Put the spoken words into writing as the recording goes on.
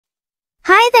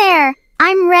Hi there!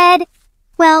 I'm Red.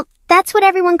 Well, that's what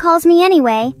everyone calls me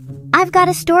anyway. I've got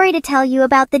a story to tell you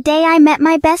about the day I met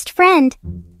my best friend.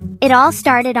 It all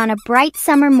started on a bright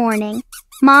summer morning.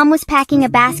 Mom was packing a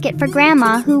basket for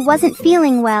Grandma, who wasn't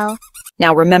feeling well.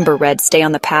 Now remember, Red, stay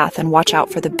on the path and watch out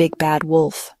for the big bad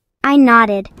wolf. I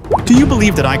nodded. Do you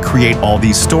believe that I create all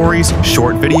these stories,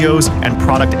 short videos, and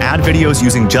product ad videos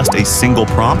using just a single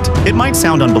prompt? It might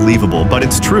sound unbelievable, but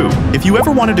it's true. If you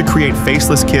ever wanted to create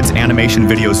faceless kids animation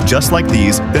videos just like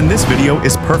these, then this video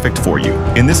is perfect for you.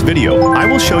 In this video, I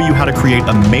will show you how to create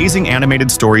amazing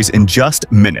animated stories in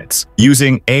just minutes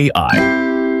using AI.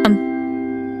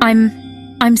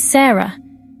 I'm Sarah.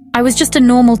 I was just a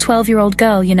normal 12-year-old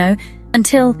girl, you know,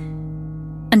 until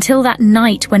that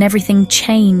night when everything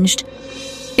changed.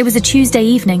 It was a Tuesday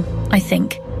evening, I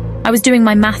think. I was doing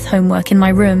my math homework in my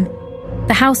room.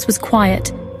 The house was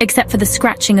quiet, except for the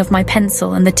scratching of my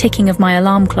pencil and the ticking of my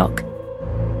alarm clock.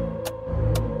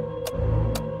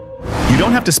 You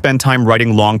don't have to spend time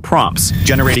writing long prompts,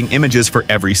 generating images for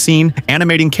every scene,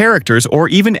 animating characters, or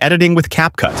even editing with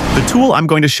CapCut. The tool I'm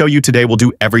going to show you today will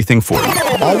do everything for you,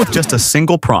 all with just a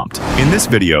single prompt. In this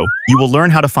video, you will learn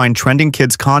how to find trending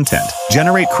kids content,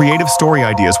 generate creative story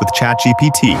ideas with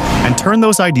ChatGPT, and turn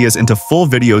those ideas into full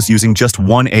videos using just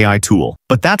one AI tool.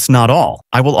 But that's not all.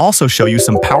 I will also show you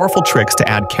some powerful tricks to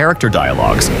add character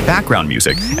dialogues, background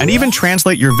music, and even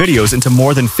translate your videos into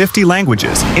more than 50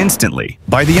 languages instantly.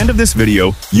 By the end of this video,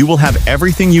 you will have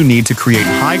everything you need to create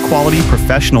high-quality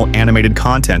professional animated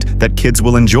content that kids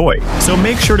will enjoy. So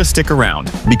make sure to stick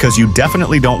around, because you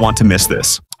definitely don't want to miss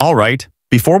this. Alright,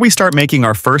 before we start making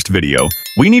our first video,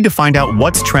 we need to find out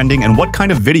what's trending and what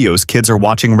kind of videos kids are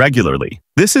watching regularly.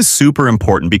 This is super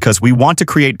important because we want to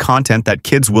create content that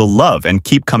kids will love and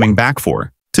keep coming back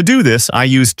for. To do this, I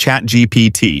use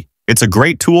ChatGPT. It's a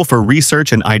great tool for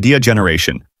research and idea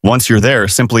generation. Once you're there,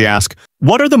 simply ask,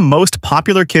 what are the most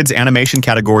popular kids animation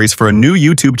categories for a new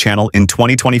YouTube channel in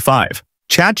 2025?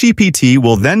 ChatGPT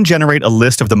will then generate a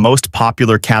list of the most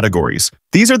popular categories.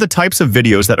 These are the types of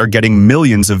videos that are getting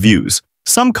millions of views.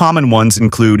 Some common ones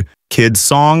include kids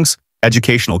songs,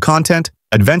 educational content,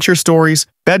 adventure stories,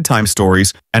 bedtime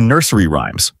stories, and nursery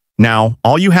rhymes. Now,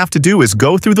 all you have to do is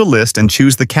go through the list and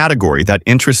choose the category that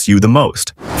interests you the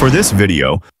most. For this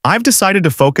video, I've decided to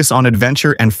focus on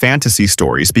adventure and fantasy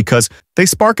stories because they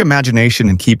spark imagination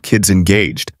and keep kids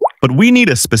engaged. But we need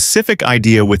a specific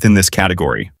idea within this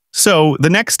category. So,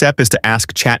 the next step is to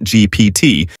ask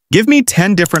ChatGPT, give me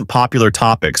 10 different popular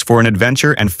topics for an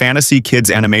adventure and fantasy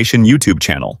kids animation YouTube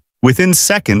channel. Within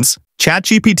seconds,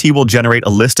 ChatGPT will generate a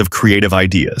list of creative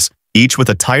ideas, each with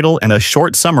a title and a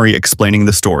short summary explaining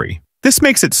the story. This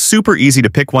makes it super easy to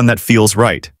pick one that feels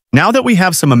right. Now that we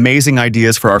have some amazing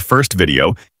ideas for our first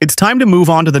video, it's time to move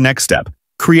on to the next step,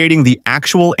 creating the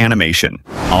actual animation.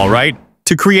 Alright,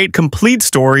 to create complete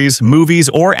stories, movies,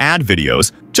 or ad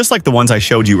videos, just like the ones I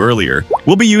showed you earlier,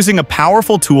 we'll be using a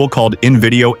powerful tool called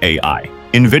InVideo AI.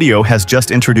 InVideo has just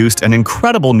introduced an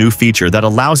incredible new feature that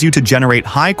allows you to generate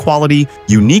high-quality,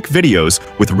 unique videos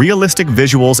with realistic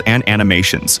visuals and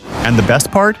animations. And the best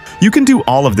part? You can do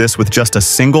all of this with just a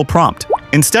single prompt.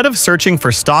 Instead of searching for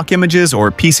stock images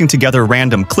or piecing together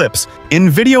random clips,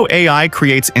 InVideo AI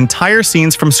creates entire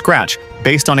scenes from scratch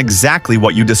based on exactly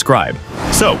what you describe.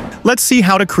 So, let's see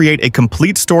how to create a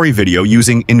complete story video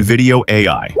using InVideo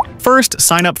AI. First,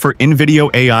 sign up for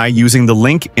InVideo AI using the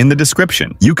link in the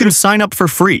description. You can sign up for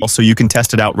free, so you can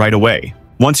test it out right away.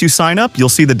 Once you sign up, you'll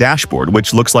see the dashboard,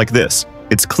 which looks like this.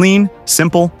 It's clean,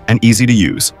 simple, and easy to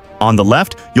use. On the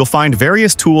left, you'll find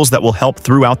various tools that will help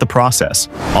throughout the process.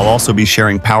 I'll also be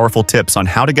sharing powerful tips on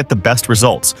how to get the best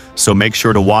results, so make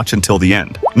sure to watch until the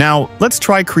end. Now, let's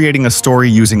try creating a story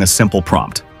using a simple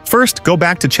prompt. First, go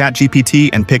back to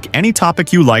ChatGPT and pick any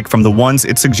topic you like from the ones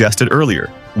it suggested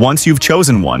earlier. Once you've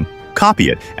chosen one, copy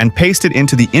it and paste it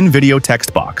into the InVideo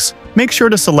text box. Make sure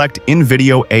to select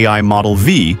InVideo AI Model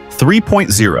V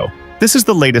 3.0. This is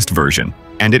the latest version,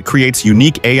 and it creates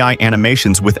unique AI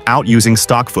animations without using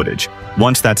stock footage.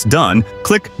 Once that's done,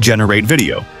 click Generate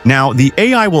Video. Now, the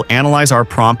AI will analyze our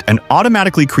prompt and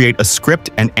automatically create a script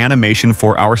and animation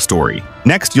for our story.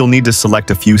 Next, you'll need to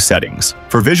select a few settings.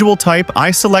 For visual type,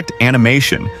 I select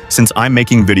Animation, since I'm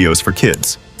making videos for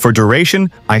kids. For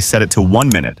duration, I set it to 1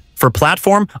 minute. For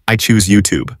platform, I choose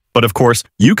YouTube. But of course,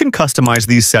 you can customize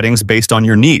these settings based on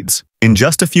your needs. In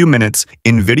just a few minutes,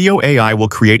 InVideo AI will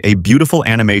create a beautiful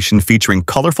animation featuring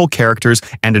colorful characters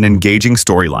and an engaging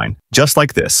storyline, just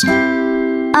like this.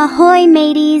 Ahoy,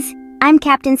 mateys! I'm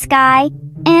Captain Sky,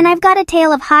 and I've got a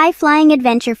tale of high-flying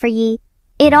adventure for ye.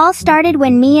 It all started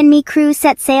when me and me crew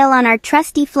set sail on our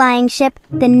trusty flying ship,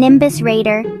 the Nimbus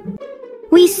Raider.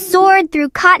 We soared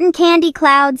through cotton candy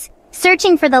clouds,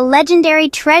 searching for the legendary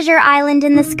treasure island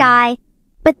in the sky.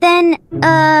 But then,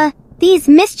 these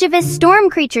mischievous storm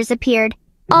creatures appeared.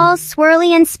 All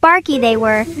swirly and sparky they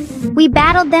were. We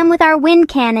battled them with our wind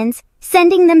cannons,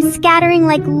 sending them scattering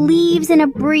like leaves in a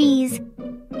breeze.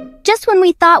 Just when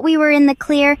we thought we were in the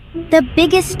clear, the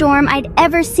biggest storm I'd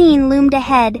ever seen loomed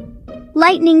ahead.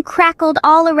 Lightning crackled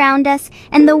all around us,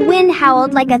 and the wind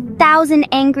howled like 1,000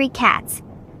 angry cats.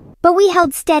 But we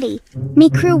held steady,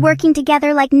 me crew working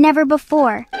together like never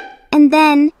before. And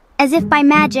then, as if by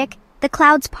magic, the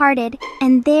clouds parted,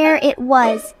 and there it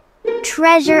was.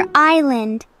 Treasure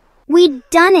Island. We'd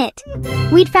done it.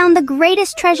 We'd found the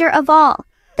greatest treasure of all,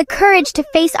 the courage to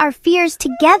face our fears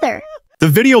together. The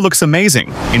video looks amazing.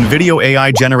 InVideo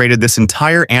AI generated this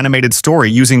entire animated story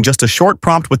using just a short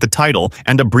prompt with the title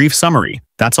and a brief summary.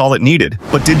 That's all it needed.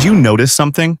 But did you notice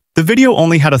something? The video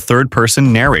only had a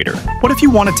third-person narrator. What if you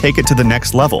want to take it to the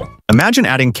next level? Imagine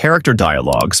adding character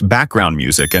dialogues, background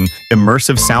music, and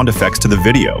immersive sound effects to the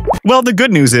video. Well, the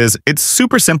good news is, it's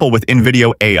super simple with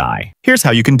InVideo AI. Here's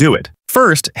how you can do it.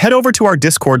 First, head over to our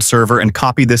Discord server and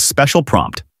copy this special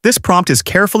prompt. This prompt is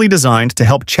carefully designed to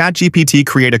help ChatGPT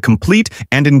create a complete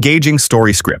and engaging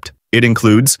story script. It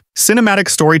includes cinematic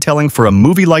storytelling for a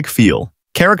movie-like feel,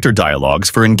 character dialogues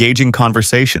for engaging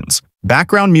conversations,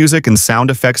 background music and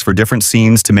sound effects for different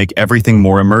scenes to make everything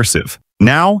more immersive.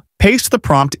 Now, paste the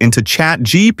prompt into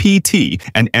ChatGPT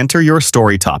and enter your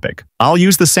story topic. I'll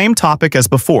use the same topic as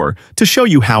before to show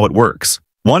you how it works.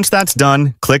 Once that's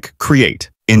done, click Create.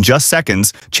 In just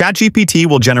seconds, ChatGPT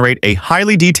will generate a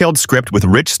highly detailed script with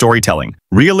rich storytelling,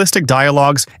 realistic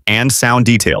dialogues, and sound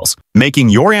details, making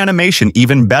your animation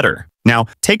even better. Now,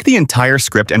 take the entire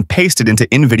script and paste it into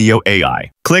InVideo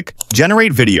AI. Click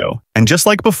Generate Video, and just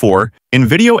like before,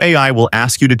 InVideo AI will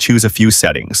ask you to choose a few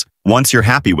settings. Once you're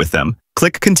happy with them,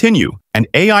 click Continue, and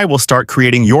AI will start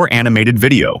creating your animated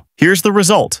video. Here's the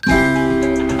result.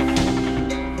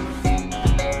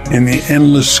 In the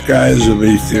endless skies of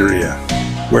Etheria,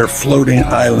 where floating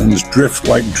islands drift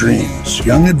like dreams,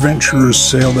 young adventurers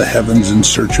sail the heavens in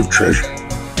search of treasure.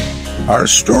 Our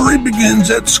story begins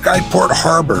at Skyport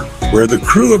Harbor, where the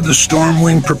crew of the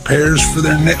Stormwing prepares for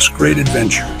their next great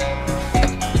adventure.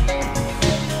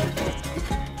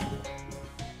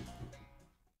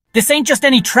 This ain't just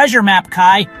any treasure map,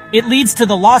 Kai. It leads to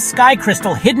the lost sky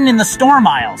crystal hidden in the Storm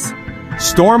Isles.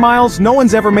 Storm Isles? No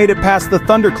one's ever made it past the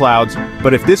thunderclouds,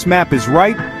 but if this map is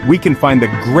right, we can find the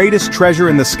greatest treasure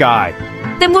in the sky.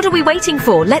 Then what are we waiting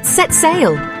for? Let's set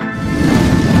sail.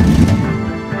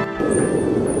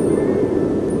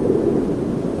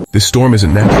 This storm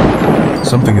isn't natural.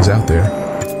 Something is out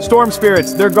there. Storm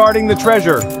spirits, they're guarding the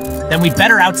treasure. Then we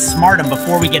better outsmart them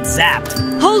before we get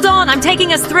zapped. Hold on, I'm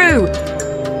taking us through.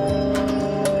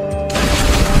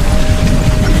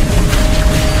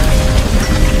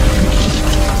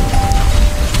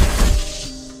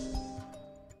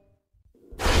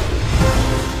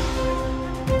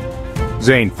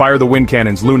 Zane, fire the wind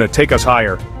cannons. Luna, take us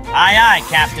higher. Aye, aye,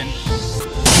 Captain.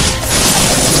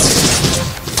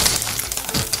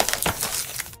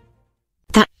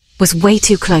 That was way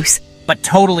too close. But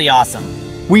totally awesome.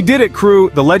 We did it,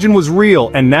 crew. The legend was real,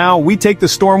 and now we take the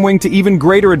Stormwing to even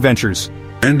greater adventures.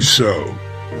 And so,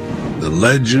 the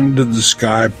legend of the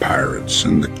Sky Pirates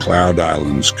and the Cloud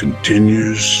Islands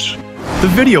continues.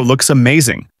 The video looks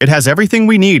amazing. It has everything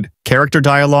we need: character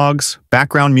dialogues,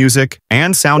 background music,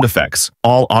 and sound effects,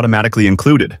 all automatically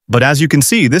included. But as you can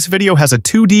see, this video has a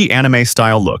 2D anime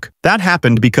style look. That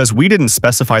happened because we didn't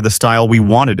specify the style we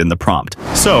wanted in the prompt.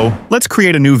 So, let's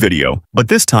create a new video, but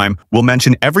this time, we'll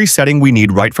mention every setting we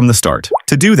need right from the start.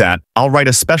 To do that, I'll write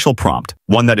a special prompt,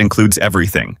 one that includes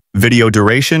everything: video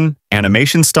duration,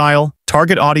 animation style,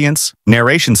 target audience,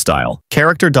 narration style,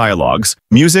 character dialogues,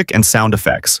 music, and sound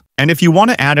effects. And if you want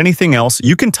to add anything else,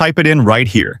 you can type it in right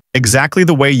here, exactly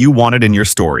the way you want it in your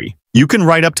story. You can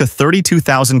write up to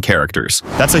 32,000 characters.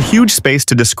 That's a huge space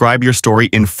to describe your story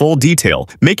in full detail,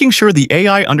 making sure the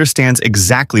AI understands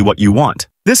exactly what you want.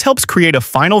 This helps create a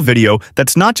final video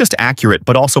that's not just accurate,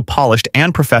 but also polished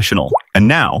and professional. And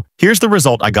now, here's the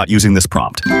result I got using this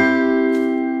prompt.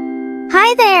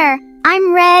 Hi there,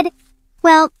 I'm Red.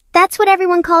 Well, that's what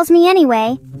everyone calls me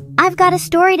anyway. I've got a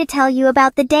story to tell you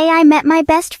about the day I met my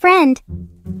best friend.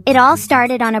 It all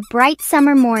started on a bright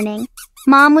summer morning.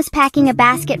 Mom was packing a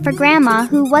basket for Grandma,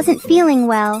 who wasn't feeling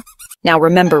well. Now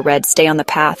remember, Red, stay on the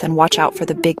path and watch out for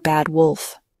the big bad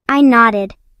wolf. I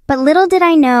nodded, but little did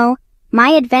I know,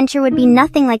 my adventure would be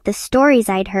nothing like the stories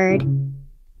I'd heard.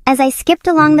 As I skipped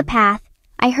along the path,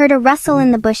 I heard a rustle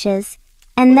in the bushes,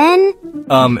 and then...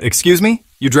 Excuse me?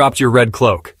 You dropped your red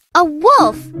cloak. A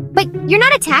wolf? But you're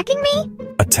not attacking me?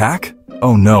 Attack?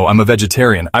 Oh no, I'm a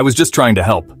vegetarian. I was just trying to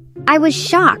help. I was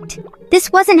shocked.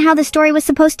 This wasn't how the story was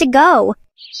supposed to go.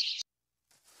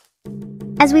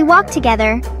 As we walked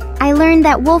together, I learned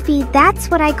that Wolfie, that's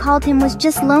what I called him, was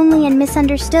just lonely and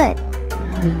misunderstood.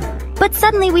 But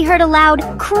suddenly we heard a loud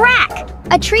crack!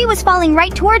 A tree was falling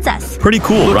right towards us. Pretty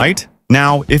cool, right?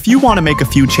 Now, if you want to make a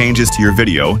few changes to your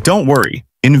video, don't worry.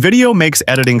 InVideo makes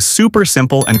editing super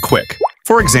simple and quick.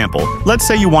 For example, let's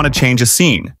say you want to change a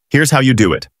scene. Here's how you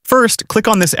do it. First, click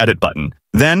on this edit button.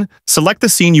 Then, select the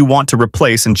scene you want to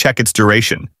replace and check its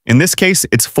duration. In this case,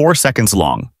 it's 4 seconds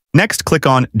long. Next, click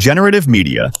on Generative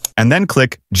Media, and then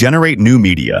click Generate New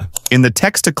Media. In the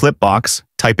Text-to-Clip box,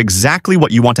 type exactly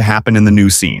what you want to happen in the new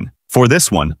scene. For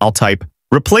this one, I'll type,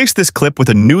 replace this clip with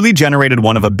a newly generated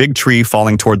one of a big tree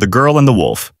falling toward the girl and the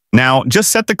wolf. Now,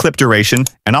 just set the clip duration,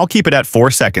 and I'll keep it at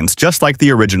 4 seconds, just like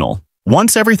the original.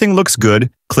 Once everything looks good,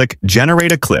 click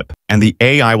Generate a Clip, and the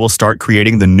AI will start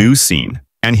creating the new scene.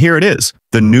 And here it is,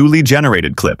 the newly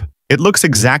generated clip. It looks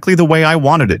exactly the way I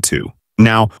wanted it to.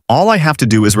 Now, all I have to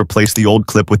do is replace the old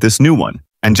clip with this new one.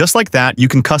 And just like that, you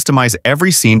can customize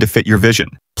every scene to fit your vision.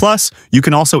 Plus, you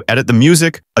can also edit the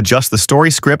music, adjust the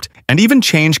story script, and even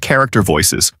change character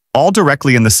voices, all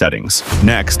directly in the settings.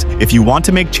 Next, if you want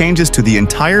to make changes to the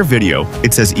entire video,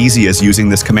 it's as easy as using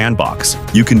this command box.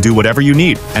 You can do whatever you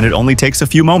need, and it only takes a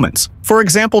few moments. For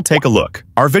example, take a look.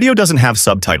 Our video doesn't have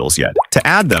subtitles yet. To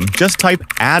add them, just type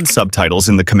Add Subtitles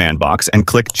in the command box and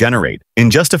click Generate. In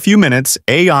just a few minutes,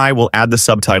 AI will add the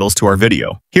subtitles to our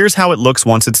video. Here's how it looks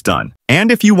once it's done.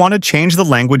 And if you want to change the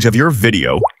language of your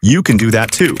video, you can do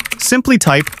that too. Simply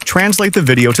type Translate the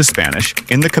video to Spanish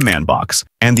in the command box,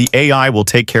 and the AI will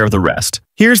take care of the rest.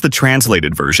 Here's the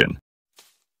translated version.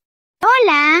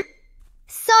 Hola,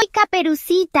 soy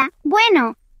Caperucita.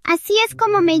 Bueno, así es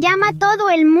como me llama todo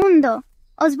el mundo.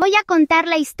 Os voy a contar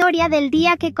la historia del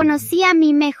día que conocí a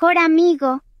mi mejor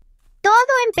amigo.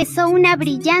 Todo empezó una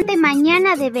brillante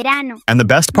mañana de verano. And the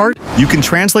best part? You can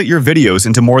translate your videos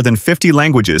into more than 50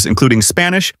 languages, including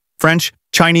Spanish, French,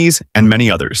 Chinese, and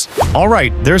many others.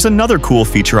 Alright, there's another cool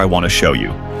feature I want to show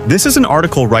you. This is an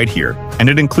article right here, and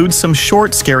it includes some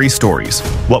short, scary stories.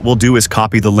 What we'll do is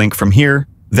copy the link from here,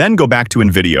 then go back to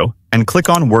InVideo, and click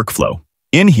on Workflow.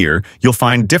 In here, you'll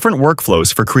find different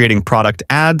workflows for creating product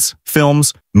ads,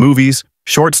 films, movies,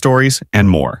 short stories, and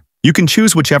more. You can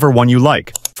choose whichever one you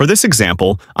like. For this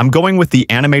example, I'm going with the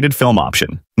animated film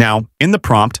option. Now, in the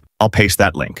prompt, I'll paste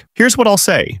that link. Here's what I'll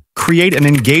say. Create an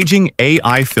engaging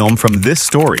AI film from this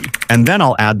story, and then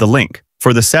I'll add the link.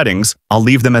 For the settings, I'll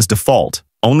leave them as default,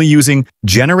 only using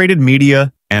generated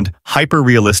media and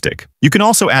hyper-realistic. You can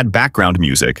also add background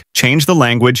music, change the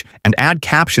language, and add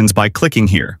captions by clicking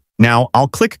here. Now, I'll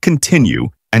click Continue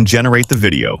and generate the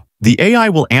video. The AI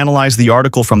will analyze the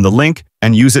article from the link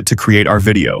and use it to create our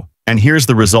video. And here's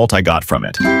the result I got from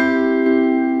it.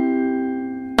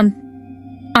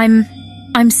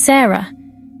 I'm Sarah.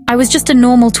 I was just a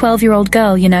normal 12-year-old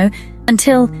girl, you know,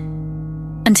 until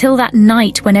that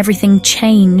night when everything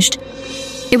changed.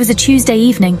 It was a Tuesday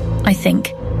evening, I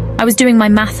think. I was doing my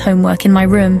math homework in my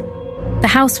room. The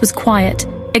house was quiet,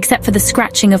 except for the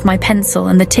scratching of my pencil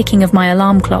and the ticking of my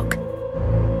alarm clock.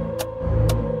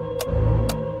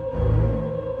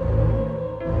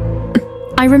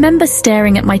 I remember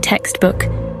staring at my textbook,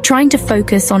 trying to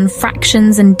focus on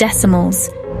fractions and decimals,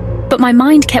 but my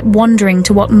mind kept wandering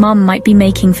to what Mum might be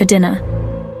making for dinner.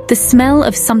 The smell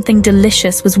of something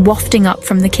delicious was wafting up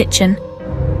from the kitchen.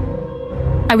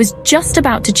 I was just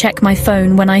about to check my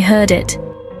phone when I heard it.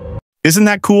 Isn't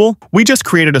that cool? We just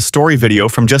created a story video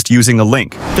from just using a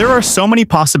link. There are so many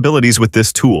possibilities with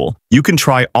this tool. You can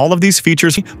try all of these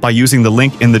features by using the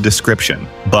link in the description.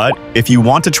 But if you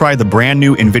want to try the brand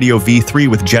new InVideo V3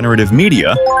 with generative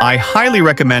media, I highly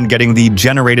recommend getting the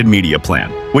generated media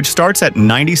plan, which starts at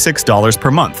 $96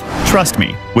 per month. Trust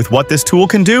me, with what this tool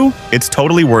can do, it's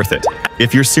totally worth it.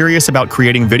 If you're serious about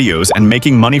creating videos and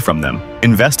making money from them,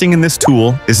 investing in this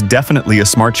tool is definitely a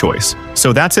smart choice.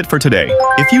 So that's it for today.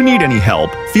 If you need any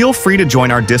help, feel free to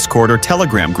join our Discord or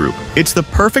Telegram group. It's the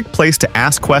perfect place to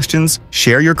ask questions,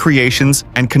 share your creations,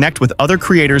 and connect with other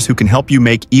creators who can help you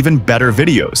make even better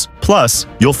videos. Plus,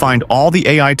 you'll find all the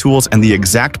AI tools and the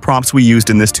exact prompts we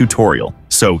used in this tutorial,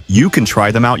 so you can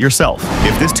try them out yourself.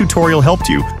 If this tutorial helped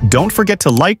you, don't forget to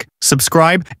like,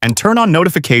 subscribe, and turn on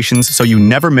notifications so you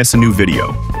never miss a new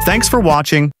video. Thanks for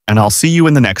watching, and I'll see you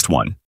in the next one.